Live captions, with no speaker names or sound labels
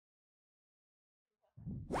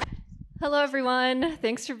Hello, everyone.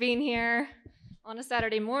 Thanks for being here on a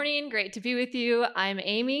Saturday morning. Great to be with you. I'm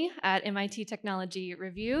Amy at MIT Technology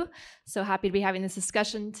Review. So happy to be having this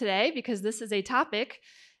discussion today because this is a topic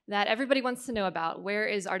that everybody wants to know about. Where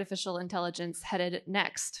is artificial intelligence headed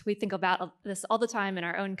next? We think about this all the time in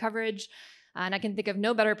our own coverage, and I can think of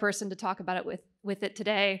no better person to talk about it with it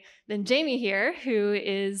today than Jamie here, who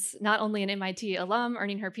is not only an MIT alum,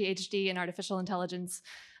 earning her PhD in artificial intelligence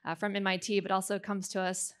from MIT, but also comes to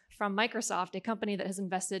us from Microsoft, a company that has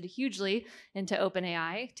invested hugely into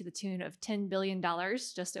OpenAI to the tune of $10 billion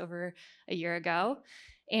just over a year ago,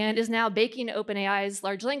 and is now baking OpenAI's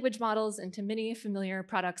large language models into many familiar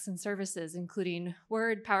products and services, including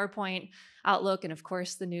Word, PowerPoint, Outlook, and of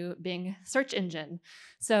course, the new Bing search engine.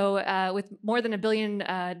 So with more than 1 billion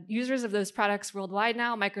users of those products worldwide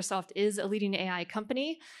now, Microsoft is a leading AI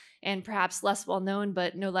company, and perhaps less well known,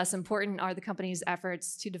 but no less important, are the company's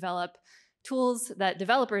efforts to develop tools that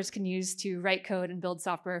developers can use to write code and build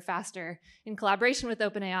software faster in collaboration with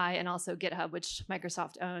OpenAI and also GitHub, which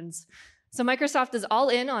Microsoft owns. So Microsoft is all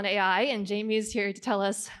in on AI, and Jamie is here to tell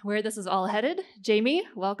us where this is all headed. Jamie,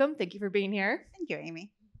 welcome. Thank you for being here. Thank you,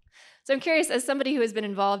 Amy. So I'm curious, as somebody who has been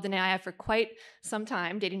involved in AI for quite some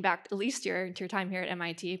time, dating back at least to your time here at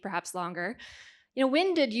MIT, perhaps longer,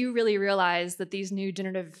 when did you really realize that these new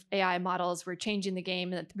generative AI models were changing the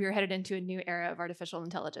game and that we were headed into a new era of artificial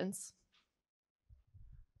intelligence?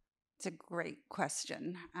 It's a great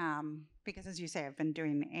question because, as you say, I've been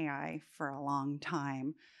doing AI for a long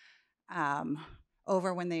time. I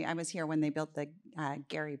was here when they built the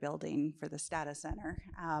Gary building for the Stata Center,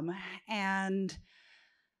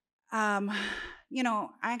 my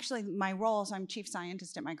role, so I'm chief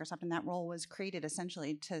scientist at Microsoft, and that role was created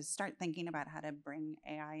essentially to start thinking about how to bring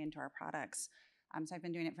AI into our products. So I've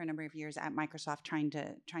been doing it for a number of years at Microsoft, trying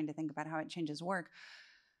to think about how it changes work.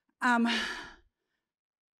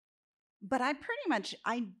 But I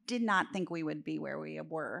did not think we would be where we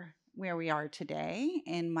are today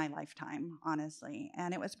in my lifetime, honestly.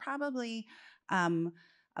 And it was probably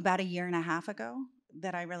about a year and a half ago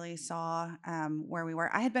that I really saw where we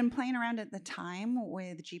were. I had been playing around at the time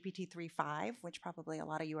with GPT-3.5, which probably a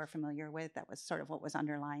lot of you are familiar with. That was sort of what was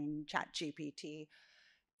underlying ChatGPT,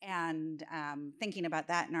 and thinking about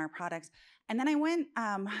that in our products. And then I went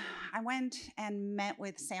and met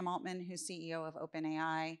with Sam Altman, who's CEO of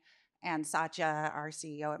OpenAI, and Satya, our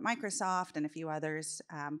CEO at Microsoft, and a few others.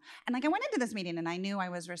 I went into this meeting and I knew I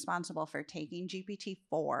was responsible for taking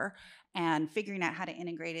GPT-4 and figuring out how to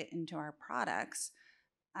integrate it into our products,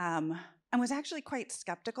 and was actually quite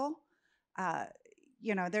skeptical.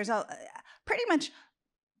 There's pretty much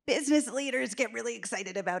business leaders get really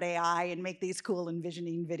excited about AI and make these cool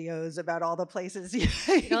envisioning videos about all the places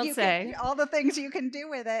all the things you can do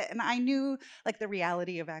with it. And I knew the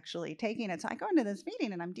reality of actually taking it. So I go into this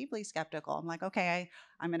meeting and I'm deeply skeptical. I'm like, okay,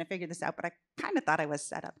 I'm going to figure this out. But I kind of thought I was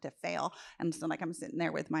set up to fail. And so I'm sitting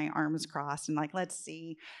there with my arms crossed and let's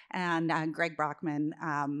see. And Greg Brockman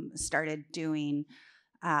started doing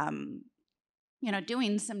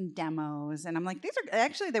doing some demos, and I'm like,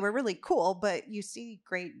 they were really cool, but you see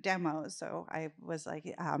great demos. So I was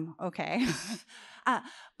like, okay.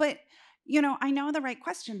 But, I know the right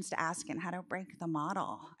questions to ask and how to break the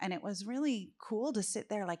model. And it was really cool to sit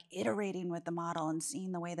there iterating with the model and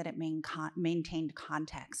seeing the way that it maintained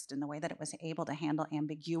context and the way that it was able to handle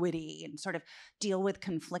ambiguity and sort of deal with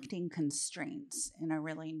conflicting constraints in a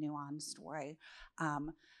really nuanced way.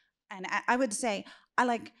 And I would say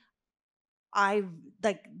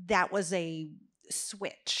that was a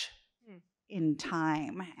switch in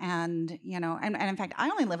time. And, and in fact, I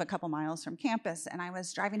only live a couple miles from campus, and I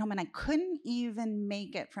was driving home and I couldn't even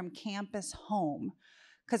make it from campus home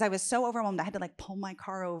because I was so overwhelmed. I had to pull my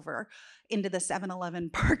car over into the 7-Eleven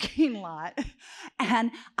parking lot.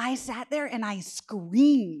 And I sat there and I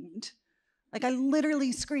screamed. I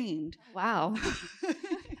literally screamed. Wow. It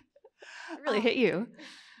really hit you.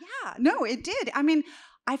 Yeah, no, it did. I mean,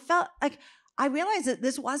 I felt I realized that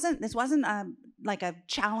this wasn't a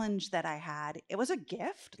challenge that I had. It was a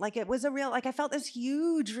gift. It was a real, I felt this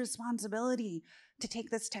huge responsibility to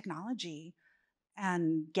take this technology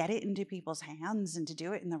and get it into people's hands and to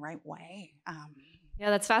do it in the right way.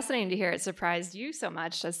 Yeah, that's fascinating to hear. It surprised you so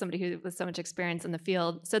much as somebody who with so much experience in the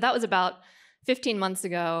field. So that was about 15 months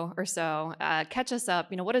ago or so. Catch us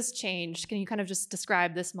up. What has changed? Can you kind of just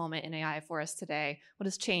describe this moment in AI for us today? What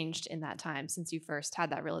has changed in that time since you first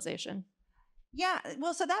had that realization? Yeah,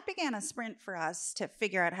 well, so that began a sprint for us to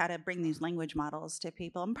figure out how to bring these language models to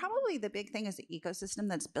people. And probably the big thing is the ecosystem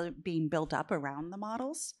that's being built up around the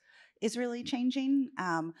models is really changing.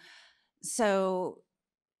 So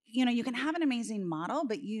you can have an amazing model,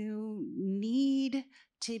 but you need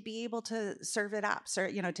to be able to serve it up, so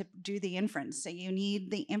to do the inference. So you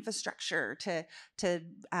need the infrastructure to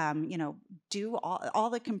do all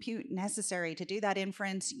the compute necessary to do that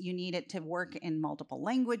inference. You need it to work in multiple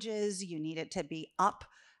languages. You need it to be up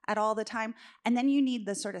at all the time, and then you need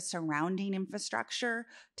the sort of surrounding infrastructure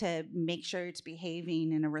to make sure it's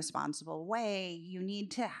behaving in a responsible way. You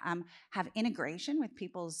need to have integration with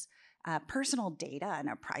people's personal data in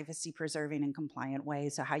a privacy preserving and compliant way.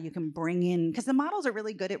 So how you can bring in, because the models are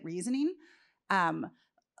really good at reasoning,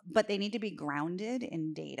 but they need to be grounded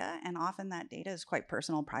in data. And often that data is quite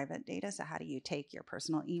personal, private data. So how do you take your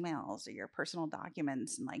personal emails or your personal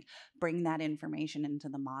documents and like bring that information into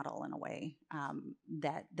the model in a way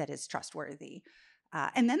that is trustworthy?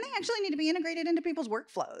 And then they actually need to be integrated into people's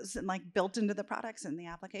workflows and like built into the products and the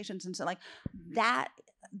applications. And so like that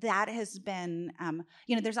has been,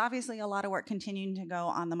 there's obviously a lot of work continuing to go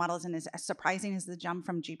on the models, and as surprising as the jump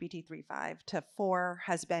from GPT 3.5 to 4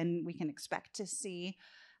 has been, we can expect to see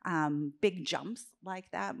big jumps like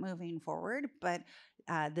that moving forward. But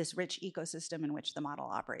this rich ecosystem in which the model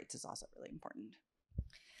operates is also really important.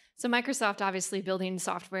 So Microsoft obviously building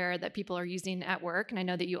software that people are using at work, and I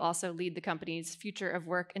know that you also lead the company's Future of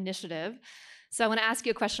Work initiative. So I want to ask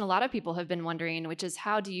you a question a lot of people have been wondering, which is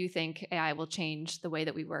how do you think AI will change the way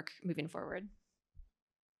that we work moving forward?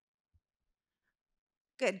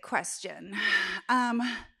 Good question.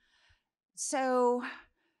 So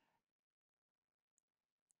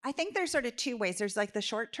I think there's sort of two ways. There's like the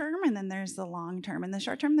short term and then there's the long term. In the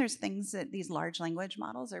short term, there's things that these large language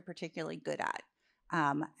models are particularly good at.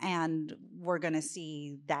 And we're going to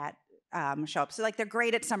see that show up. So like they're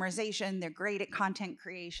great at summarization, they're great at content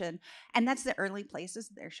creation, and that's the early places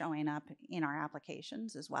they're showing up in our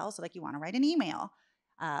applications as well. So like you want to write an email,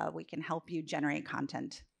 we can help you generate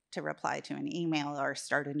content to reply to an email or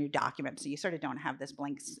start a new document. So you sort of don't have this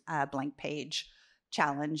blank page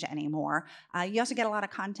challenge anymore. You also get a lot of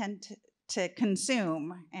content to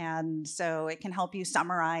consume, and so it can help you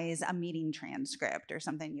summarize a meeting transcript or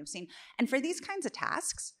something you've seen. And for these kinds of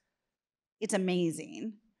tasks, it's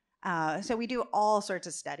amazing. So we do all sorts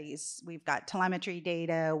of studies. We've got telemetry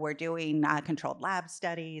data. We're doing controlled lab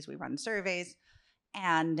studies. We run surveys.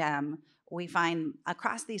 And we find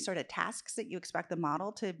across these sort of tasks that you expect the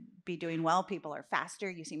model to be doing well, people are faster.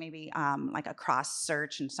 You see maybe like across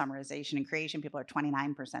search and summarization and creation, people are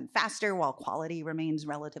 29% faster while quality remains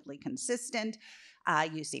relatively consistent.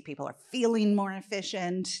 You see people are feeling more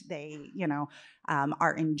efficient. They,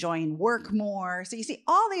 are enjoying work more. So you see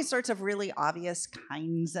all these sorts of really obvious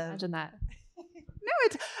kinds of... Imagine that. No,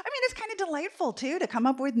 it's kind of delightful too to come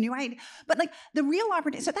up with new ideas. But like the real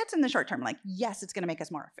opportunity, so that's in the short term. Like, yes, it's going to make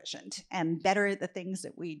us more efficient and better at the things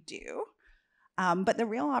that we do. But the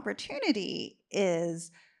real opportunity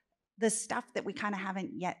is the stuff that we kind of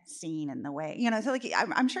haven't yet seen in the way, so like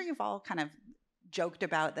I'm sure you've all kind of joked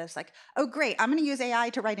about this, like, oh, great, I'm going to use AI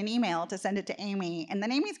to write an email to send it to Amy, and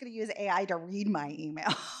then Amy's going to use AI to read my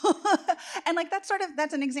email. And like that's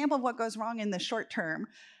an example of what goes wrong in the short term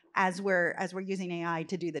as we're using AI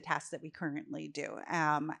to do the tasks that we currently do.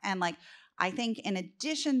 And like I think in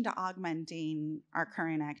addition to augmenting our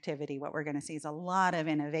current activity, what we're going to see is a lot of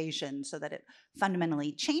innovation so that it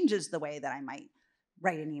fundamentally changes the way that I might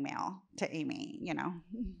write an email to Amy,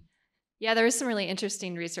 Yeah, there was some really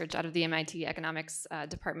interesting research out of the MIT economics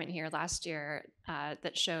department here last year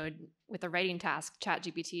that showed with a writing task,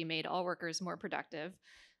 ChatGPT made all workers more productive,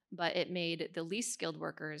 but it made the least skilled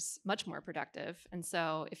workers much more productive. And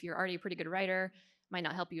so if you're already a pretty good writer, it might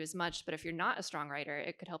not help you as much, but if you're not a strong writer,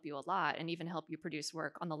 it could help you a lot and even help you produce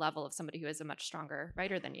work on the level of somebody who is a much stronger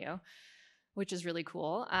writer than you, which is really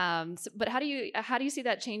cool. But how do you see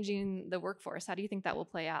that changing the workforce? How do you think that will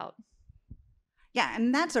play out? Yeah,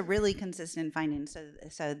 and that's a really consistent finding.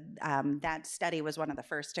 So that study was one of the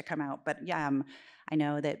first to come out. But yeah, I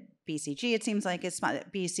know that BCG, it seems like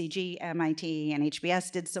BCG, MIT, and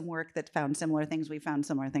HBS did some work that found similar things. We found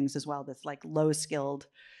similar things as well. That's like low-skilled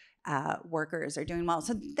workers are doing well.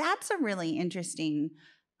 So that's a really interesting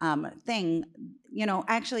thing.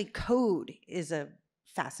 Actually, code is a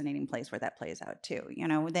fascinating place where that plays out too.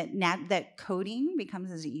 That coding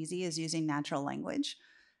becomes as easy as using natural language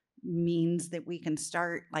means that we can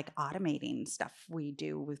start like automating stuff we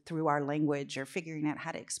do through our language or figuring out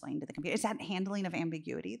how to explain to the computer. It's that handling of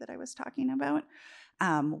ambiguity that I was talking about,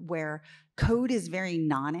 where code is very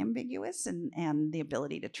non-ambiguous and the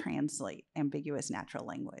ability to translate ambiguous natural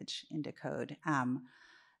language into code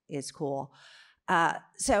is cool.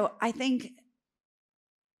 So I think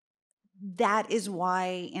that is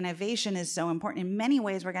why innovation is so important. In many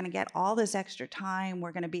ways, we're going to get all this extra time.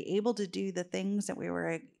 We're going to be able to do the things that we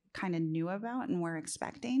were kind of knew about and were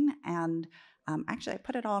expecting. And actually, I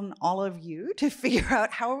put it on all of you to figure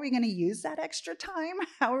out, how are we going to use that extra time?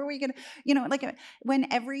 How are we going to, like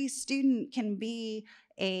when every student can be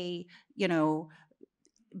a,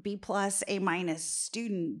 B plus, A minus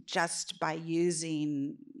student just by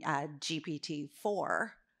using GPT-4,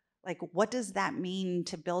 like what does that mean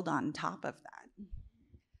to build on top of that?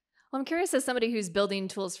 Well, I'm curious, as somebody who's building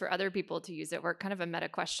tools for other people to use at work, kind of a meta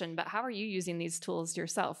question, but how are you using these tools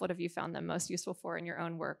yourself? What have you found them most useful for in your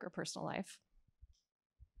own work or personal life?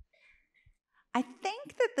 I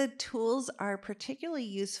think that the tools are particularly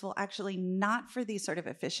useful, actually, not for these sort of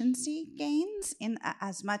efficiency gains in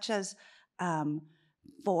as much as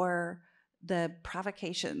for the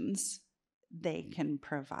provocations they can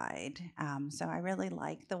provide. So I really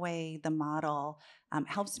like the way the model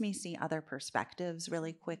helps me see other perspectives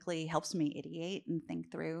really quickly, helps me ideate and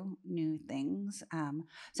think through new things.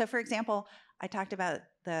 So for example, I talked about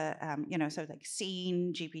the, so like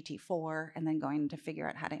seeing GPT-4 and then going to figure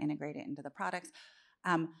out how to integrate it into the products.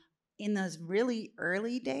 In those really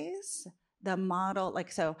early days, the model,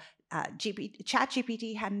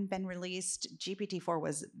 ChatGPT hadn't been released. GPT-4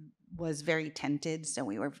 was very tinted, so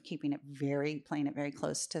we were keeping it playing it very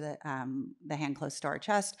close to the hand close to our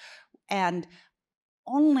chest, and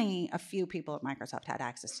only a few people at Microsoft had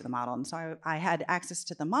access to the model. And so I had access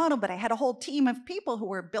to the model, but I had a whole team of people who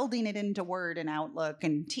were building it into Word and Outlook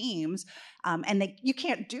and Teams. And you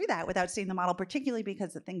can't do that without seeing the model, particularly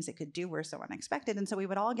because the things it could do were so unexpected. And so we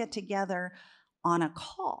would all get together on a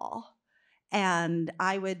call, and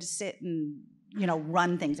I would sit and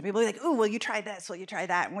run things. And people would be like, "Oh, will you try this? Will you try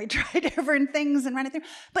that?" And we try different things and run it through.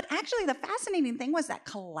 But actually, the fascinating thing was that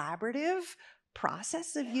collaborative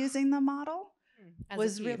process of using the model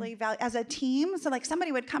was really valuable as a team. So like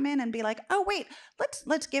somebody would come in and be like, "Oh, wait,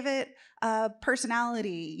 let's give it a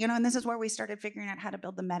personality," and this is where we started figuring out how to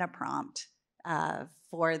build the meta prompt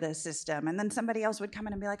for the system. And then somebody else would come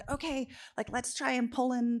in and be like, "Okay, let's try and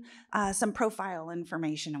pull in some profile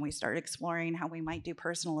information." And we started exploring how we might do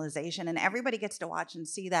personalization, and everybody gets to watch and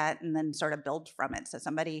see that and then sort of build from it. So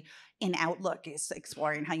somebody in Outlook is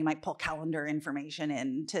exploring how you might pull calendar information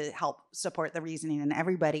in to help support the reasoning, and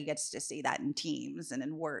everybody gets to see that in Teams and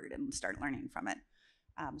in Word and start learning from it.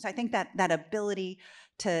 So I think that ability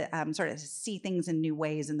to sort of see things in new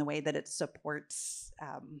ways in the way that it supports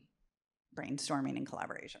brainstorming and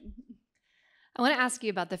collaboration. I want to ask you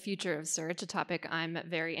about the future of search, a topic I'm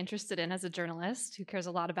very interested in as a journalist who cares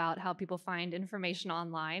a lot about how people find information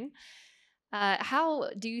online. How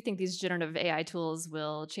do you think these generative AI tools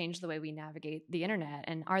will change the way we navigate the internet?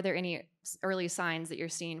 And are there any early signs that you're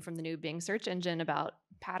seeing from the new Bing search engine about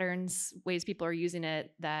patterns, ways people are using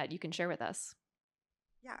it that you can share with us?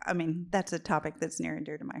 Yeah, I mean, that's a topic that's near and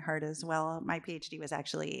dear to my heart as well. My PhD was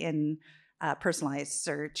actually in personalized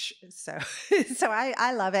search, so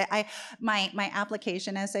I love it. My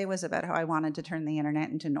application essay was about how I wanted to turn the internet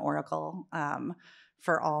into an oracle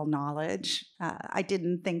for all knowledge. I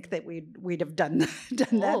didn't think that we'd have done that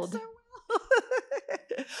so well.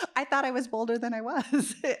 I thought I was bolder than I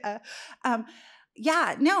was.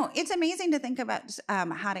 It's amazing to think about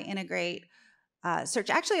how to integrate search.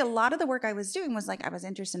 Actually, a lot of the work I was doing was I was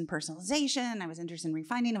interested in personalization. I was interested in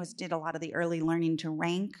refining. Did a lot of the early learning to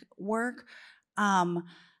rank work. And,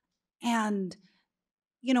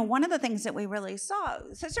 one of the things that we really saw,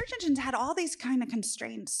 so search engines had all these kind of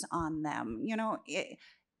constraints on them.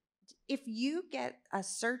 If you get a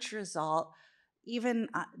search result, even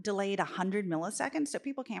delayed 100 milliseconds, so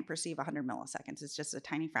people can't perceive 100 milliseconds. It's just a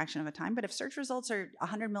tiny fraction of a time. But if search results are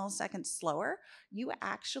 100 milliseconds slower, you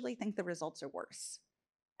actually think the results are worse.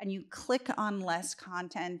 And you click on less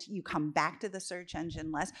content, you come back to the search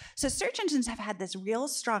engine less. So search engines have had this real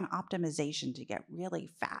strong optimization to get really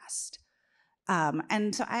fast.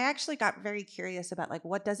 And so I actually got very curious about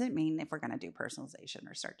what does it mean if we're going to do personalization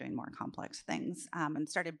or start doing more complex things, and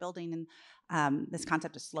started building in this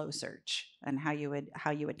concept of slow search and how you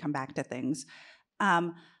would come back to things.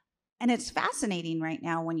 And it's fascinating right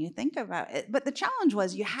now when you think about it. But the challenge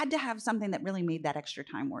was you had to have something that really made that extra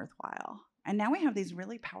time worthwhile. And now we have these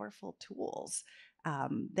really powerful tools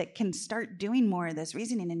that can start doing more of this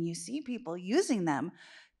reasoning, and you see people using them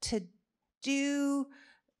to do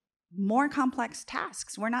more complex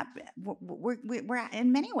tasks. We're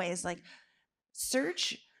in many ways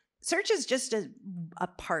search is just a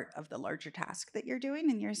part of the larger task that you're doing,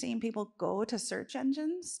 and you're seeing people go to search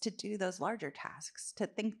engines to do those larger tasks, to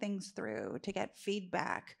think things through, to get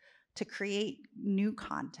feedback, to create new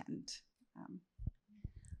content.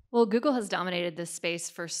 Well, Google has dominated this space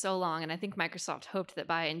for so long, and I think Microsoft hoped that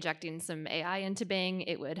by injecting some AI into Bing,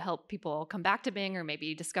 it would help people come back to Bing or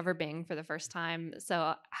maybe discover Bing for the first time.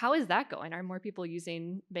 So, how is that going? Are more people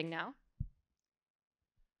using Bing now?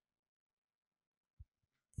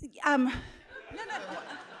 No,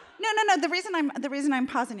 no. The reason I'm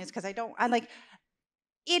pausing is because I like.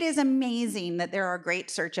 It is amazing that there are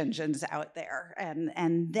great search engines out there,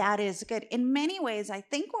 and that is good. In many ways, I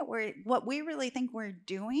think what we really think we're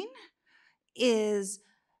doing is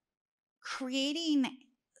creating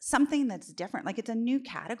something that's different. Like, it's a new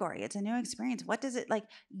category, it's a new experience. What does it like?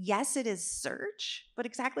 Yes, it is search, but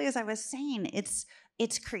exactly as I was saying, it's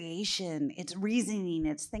creation, it's reasoning,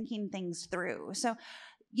 it's thinking things through. So,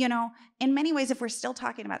 in many ways, if we're still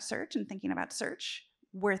talking about search and thinking about search,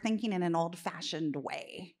 we're thinking in an old-fashioned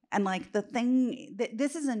way. And like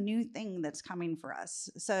this is a new thing that's coming for us.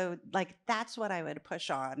 So like that's what I would push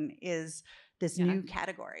on, is this new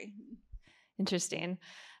category. Interesting.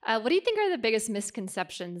 What do you think are the biggest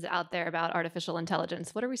misconceptions out there about artificial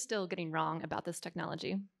intelligence? What are we still getting wrong about this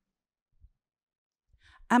technology?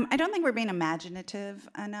 I don't think we're being imaginative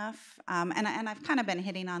enough, and I've kind of been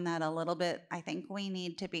hitting on that a little bit. I think we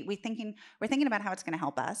need to be we're thinking about how it's going to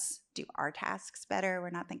help us do our tasks better. We're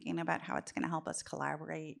not thinking about how it's going to help us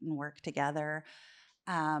collaborate and work together.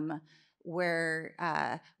 We're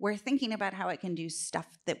thinking about how it can do stuff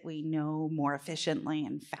that we know more efficiently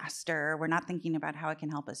and faster. We're not thinking about how it can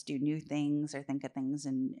help us do new things or think of things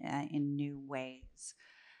in new ways.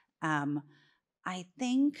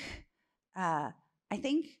 I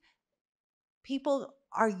think people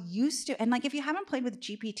are used to, and like if you haven't played with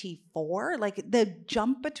GPT-4, like the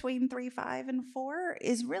jump between 3.5 and 4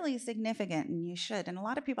 is really significant, and you should. And a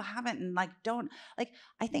lot of people haven't, and like don't like.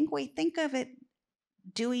 I think we think of it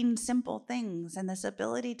doing simple things, and this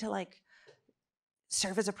ability to like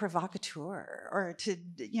serve as a provocateur or to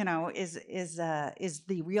is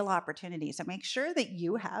the real opportunity. So make sure that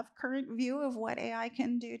you have current view of what AI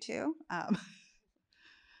can do too.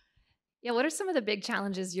 Yeah, what are some of the big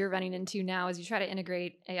challenges you're running into now as you try to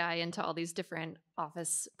integrate AI into all these different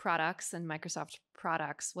Office products and Microsoft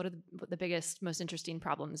products? What are the biggest, most interesting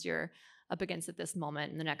problems you're up against at this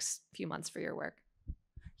moment in the next few months for your work?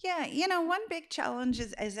 Yeah, one big challenge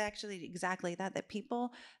is actually exactly that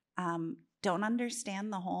people don't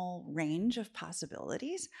understand the whole range of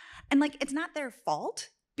possibilities. And like, it's not their fault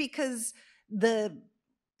because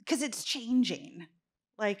it's changing.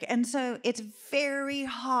 Like, and so it's very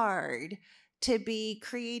hard to be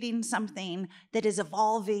creating something that is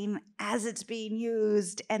evolving as it's being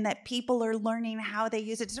used and that people are learning how they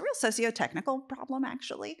use it. It's a real socio-technical problem,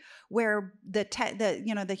 actually, where the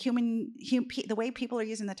way people are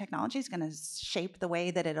using the technology is going to shape the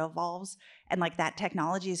way that it evolves, and like that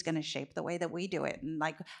technology is going to shape the way that we do it. And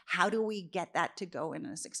like, how do we get that to go in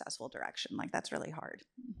a successful direction? Like, that's really hard.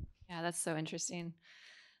 Yeah, that's so interesting.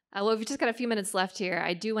 Well, we've just got a few minutes left here.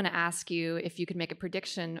 I do want to ask you if you could make a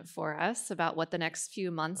prediction for us about what the next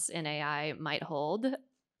few months in AI might hold.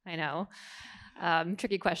 I know,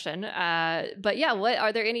 tricky question. But yeah, what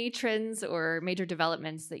are there any trends or major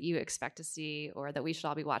developments that you expect to see or that we should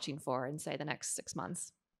all be watching for in, say, the next 6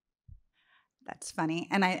 months? That's funny,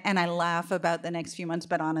 and I laugh about the next few months,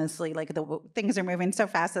 but honestly, like things are moving so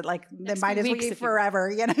fast that like they might as well be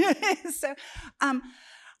forever, So,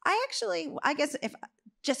 I guess if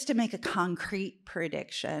just to make a concrete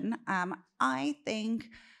prediction, I think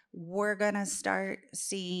we're gonna start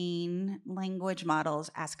seeing language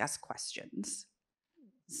models ask us questions.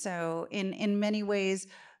 So in many ways,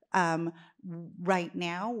 right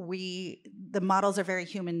now the models are very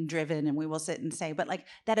human driven, and we will sit and say, but like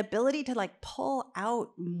that ability to like pull out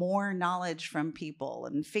more knowledge from people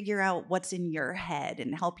and figure out what's in your head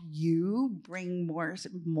and help you bring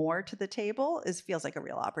more to the table feels like a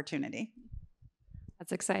real opportunity.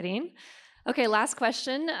 That's exciting. Okay, last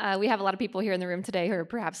question. We have a lot of people here in the room today who are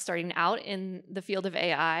perhaps starting out in the field of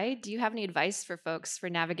AI. Do you have any advice for folks for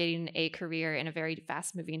navigating a career in a very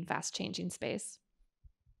fast-moving, fast-changing space?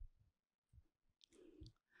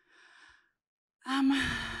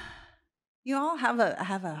 You all have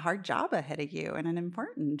a hard job ahead of you, and an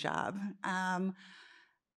important job.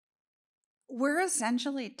 We're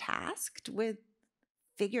essentially tasked with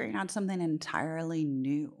figuring out something entirely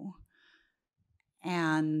new.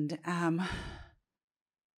 And,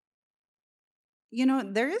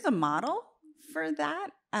 there is a model for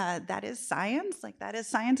that. That is science. Like, that is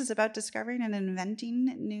science is about discovering and inventing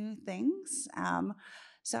new things.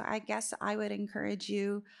 So I guess I would encourage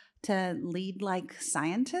you to lead like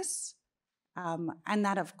scientists. And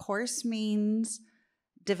that, of course, means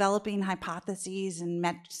developing hypotheses and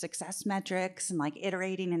success metrics and like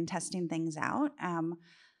iterating and testing things out.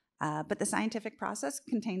 But the scientific process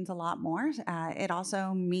contains a lot more. It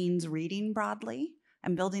also means reading broadly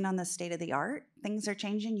and building on the state of the art. Things are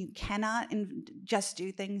changing. You cannot just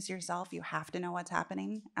do things yourself. You have to know what's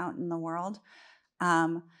happening out in the world.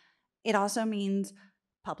 It also means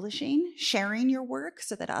publishing, sharing your work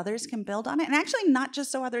so that others can build on it. And actually not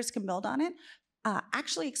just so others can build on it,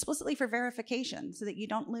 actually explicitly for verification so that you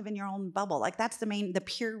don't live in your own bubble. Like that's the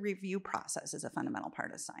peer review process is a fundamental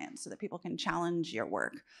part of science so that people can challenge your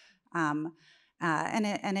work. And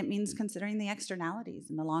it means considering the externalities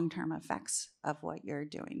and the long-term effects of what you're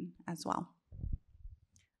doing as well.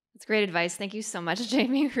 That's great advice. Thank you so much,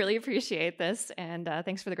 Jamie. Really appreciate this. And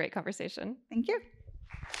thanks for the great conversation. Thank you.